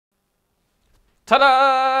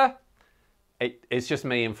Ta-da! It's just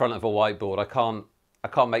me in front of a whiteboard. I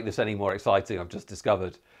can't make this any more exciting, I've just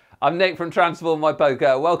discovered. I'm Nick from Transform My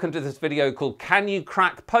Poker. Welcome to this video called Can You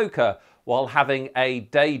Crack Poker While Having a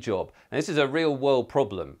Day Job? Now, this is a real world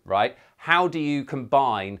problem, right? How do you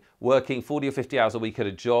combine working 40 or 50 hours a week at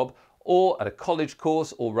a job or at a college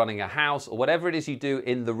course or running a house or whatever it is you do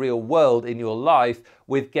in the real world in your life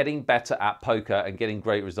with getting better at poker and getting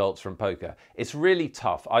great results from poker? It's really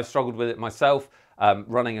tough. I've struggled with it myself.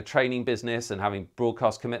 Running a training business and having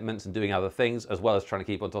broadcast commitments and doing other things, as well as trying to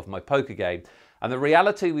keep on top of my poker game. And the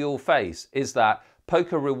reality we all face is that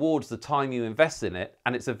poker rewards the time you invest in it,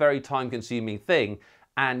 and it's a very time-consuming thing,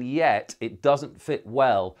 and yet it doesn't fit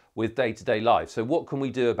well with day-to-day life. So what can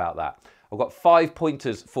we do about that? I've got 5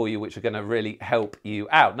 pointers for you which are going to really help you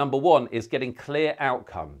out. Number one is getting clear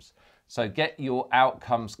outcomes. So get your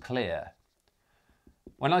outcomes clear.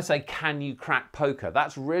 When I say, can you crack poker?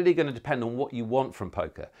 That's really going to depend on what you want from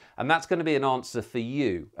poker. And that's going to be an answer for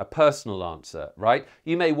you, a personal answer, right?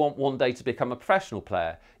 You may want one day to become a professional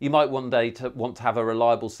player. You might one day want to have a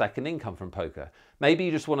reliable second income from poker. Maybe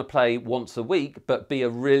you just want to play once a week, but be a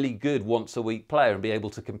really good once a week player and be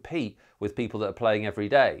able to compete with people that are playing every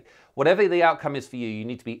day. Whatever the outcome is for you, you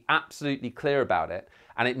need to be absolutely clear about it.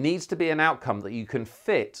 And it needs to be an outcome that you can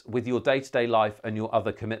fit with your day-to-day life and your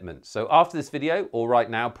other commitments. So after this video, or right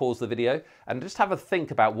now, pause the video and just have a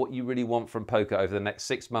think about what you really want from poker over the next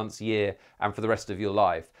 6 months, year, and for the rest of your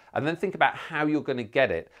life. And then think about how you're going to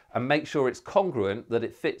get it and make sure it's congruent, that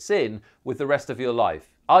it fits in with the rest of your life.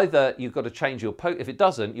 Either you've got to change your poker, if it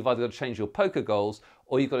doesn't, you've either got to change your poker goals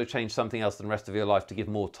or you've got to change something else in the rest of your life to give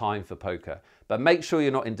more time for poker. But make sure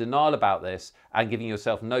you're not in denial about this and giving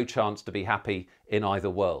yourself no chance to be happy in either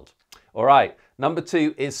world. All right, number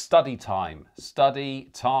two is study time. Study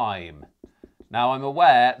time. Now, I'm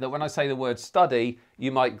aware that when I say the word study,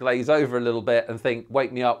 you might glaze over a little bit and think,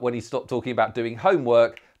 wake me up when you stop talking about doing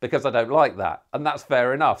homework, because I don't like that. And that's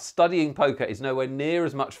fair enough. Studying poker is nowhere near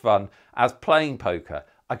as much fun as playing poker.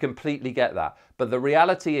 I completely get that. But the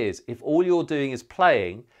reality is, if all you're doing is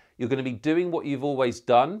playing, you're going to be doing what you've always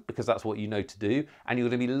done, because that's what you know to do, and you're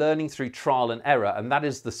going to be learning through trial and error, and that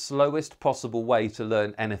is the slowest possible way to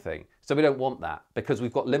learn anything. So we don't want that, because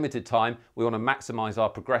we've got limited time. We want to maximize our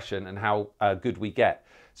progression and how good we get.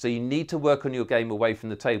 So you need to work on your game away from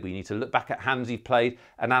the table. You need to look back at hands you've played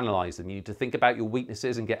and analyze them. You need to think about your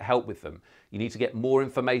weaknesses and get help with them. You need to get more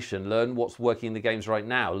information, learn what's working in the games right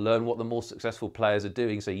now, learn what the more successful players are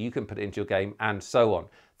doing so you can put it into your game, and so on.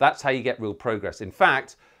 That's how you get real progress. In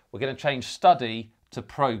fact, we're going to change study to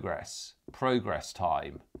progress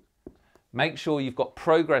time. Make sure you've got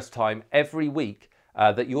progress time every week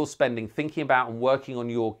that you're spending thinking about and working on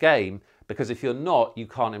your game, because if you're not, you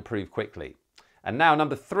can't improve quickly. And now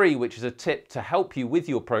number three, which is a tip to help you with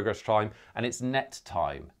your progress time, and it's net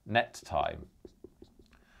time. Net time.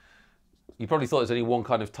 You probably thought there's only one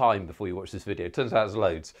kind of time before you watch this video. Turns out there's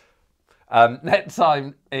loads. Net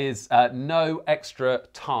time is no extra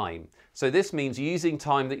time. So this means using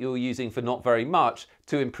time that you're using for not very much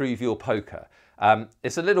to improve your poker.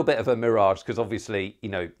 It's a little bit of a mirage, because obviously,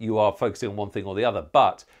 you are focusing on one thing or the other,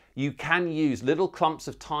 but you can use little clumps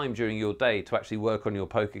of time during your day to actually work on your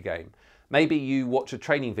poker game. Maybe you watch a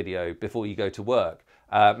training video before you go to work.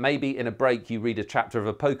 Maybe in a break you read a chapter of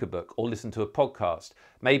a poker book or listen to a podcast.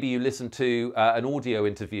 Maybe you listen to an audio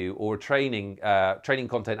interview or a training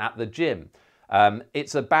content at the gym.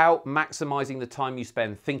 It's about maximizing the time you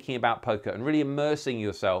spend thinking about poker and really immersing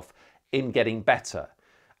yourself in getting better.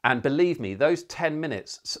 And believe me, those 10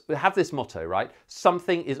 minutes, have this motto, right?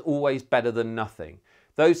 Something is always better than nothing.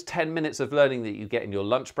 Those 10 minutes of learning that you get in your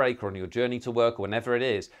lunch break or on your journey to work or whenever it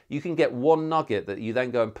is, you can get one nugget that you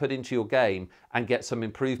then go and put into your game and get some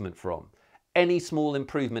improvement from. Any small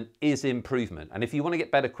improvement is improvement. And if you want to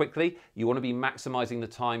get better quickly, you want to be maximizing the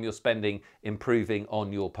time you're spending improving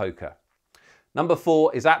on your poker. Number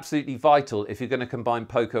four is absolutely vital if you're going to combine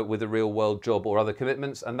poker with a real world job or other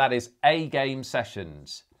commitments, and that is A-game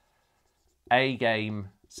sessions. A-game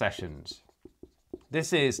sessions.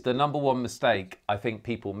 This is the number one mistake I think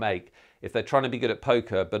people make if they're trying to be good at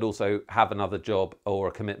poker but also have another job or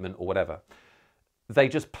a commitment or whatever. They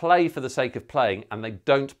just play for the sake of playing and they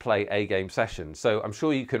don't play A-game sessions. So I'm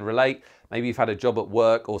sure you can relate. Maybe you've had a job at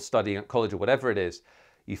work or studying at college or whatever it is.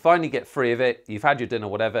 You finally get free of it, you've had your dinner,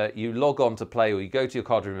 whatever, you log on to play or you go to your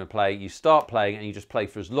card room and play, you start playing and you just play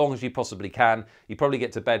for as long as you possibly can. You probably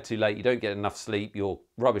get to bed too late, you don't get enough sleep, you're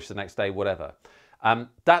rubbish the next day, whatever.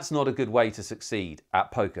 That's not a good way to succeed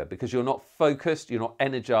at poker, because you're not focused, you're not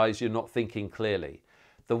energized, you're not thinking clearly.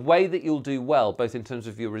 The way that you'll do well, both in terms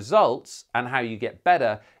of your results and how you get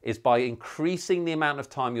better, is by increasing the amount of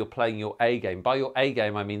time you're playing your A game. By your A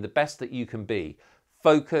game, I mean the best that you can be.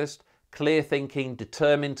 Focused, clear thinking,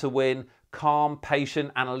 determined to win, calm,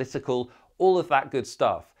 patient, analytical, all of that good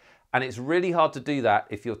stuff. And it's really hard to do that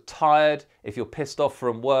if you're tired, if you're pissed off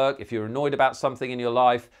from work, if you're annoyed about something in your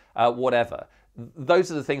life, whatever. Those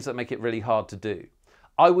are the things that make it really hard to do.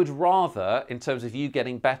 I would rather, in terms of you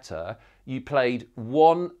getting better, you played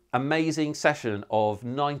one amazing session of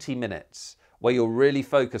 90 minutes where you're really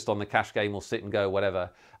focused on the cash game or sit and go,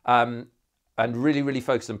 whatever, and really, really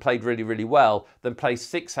focused and played really, really well, than play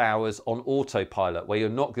 6 hours on autopilot where you're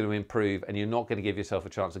not going to improve and you're not going to give yourself a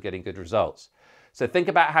chance of getting good results. So think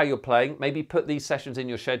about how you're playing. Maybe put these sessions in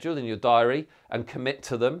your schedule, in your diary, and commit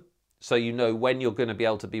to them so you know when you're going to be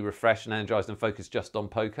able to be refreshed and energized and focused just on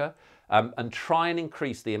poker. And try and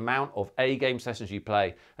increase the amount of A-game sessions you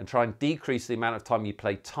play and try and decrease the amount of time you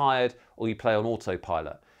play tired or you play on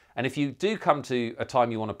autopilot. And if you do come to a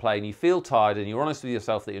time you want to play and you feel tired and you're honest with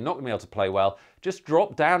yourself that you're not going to be able to play well, just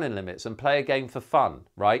drop down in limits and play a game for fun,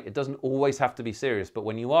 right? It doesn't always have to be serious, but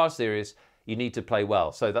when you are serious, you need to play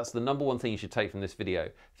well. So that's the number one thing you should take from this video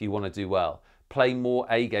if you want to do well. Play more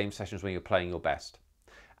A-game sessions when you're playing your best.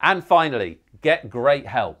 And finally, get great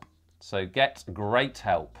help. So get great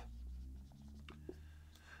help.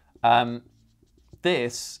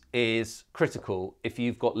 This is critical if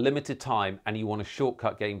you've got limited time and you want to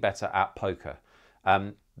shortcut getting better at poker.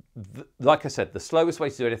 Like I said, the slowest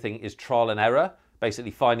way to do anything is trial and error,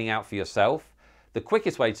 basically finding out for yourself. The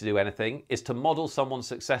quickest way to do anything is to model someone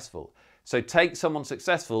successful. So take someone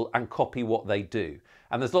successful and copy what they do.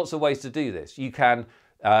 And there's lots of ways to do this. You can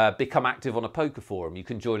become active on a poker forum. You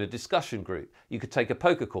can join a discussion group. You could take a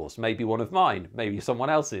poker course, maybe one of mine, maybe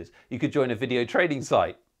someone else's. You could join a video trading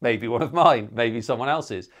site. Maybe one of mine, maybe someone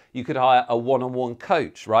else's. You could hire a one-on-one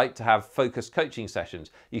coach, right, to have focused coaching sessions.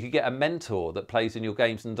 You could get a mentor that plays in your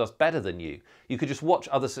games and does better than you. You could just watch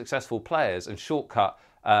other successful players and shortcut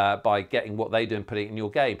by getting what they do and putting it in your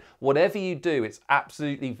game. Whatever you do, it's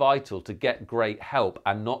absolutely vital to get great help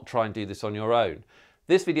and not try and do this on your own.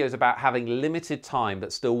 This video is about having limited time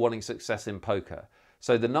but still wanting success in poker.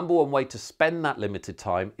 So the number one way to spend that limited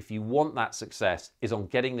time, if you want that success, is on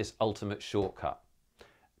getting this ultimate shortcut.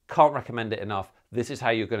 Can't recommend it enough. This is how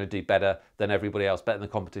you're going to do better than everybody else, better than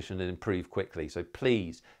the competition, and improve quickly. So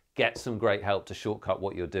please get some great help to shortcut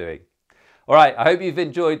what you're doing. All right, I hope you've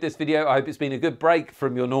enjoyed this video. I hope it's been a good break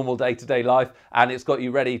from your normal day-to-day life and it's got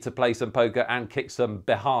you ready to play some poker and kick some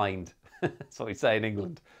behind. That's what we say in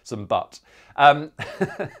England, some butt.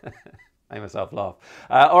 Made myself laugh.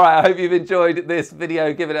 All right, I hope you've enjoyed this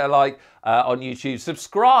video. Give it a like on YouTube.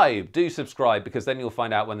 Subscribe, do subscribe, because then you'll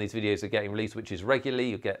find out when these videos are getting released, which is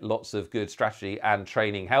regularly. You'll get lots of good strategy and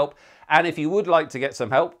training help. And if you would like to get some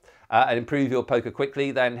help and improve your poker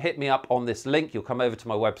quickly, then hit me up on this link. You'll come over to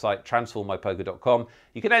my website, transformmypoker.com.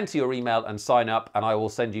 You can enter your email and sign up, and I will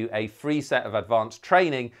send you a free set of advanced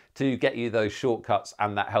training to get you those shortcuts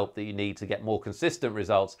and that help that you need to get more consistent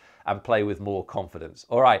results and play with more confidence.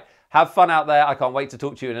 All right, have fun out there. I can't wait to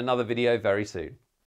talk to you in another video very soon.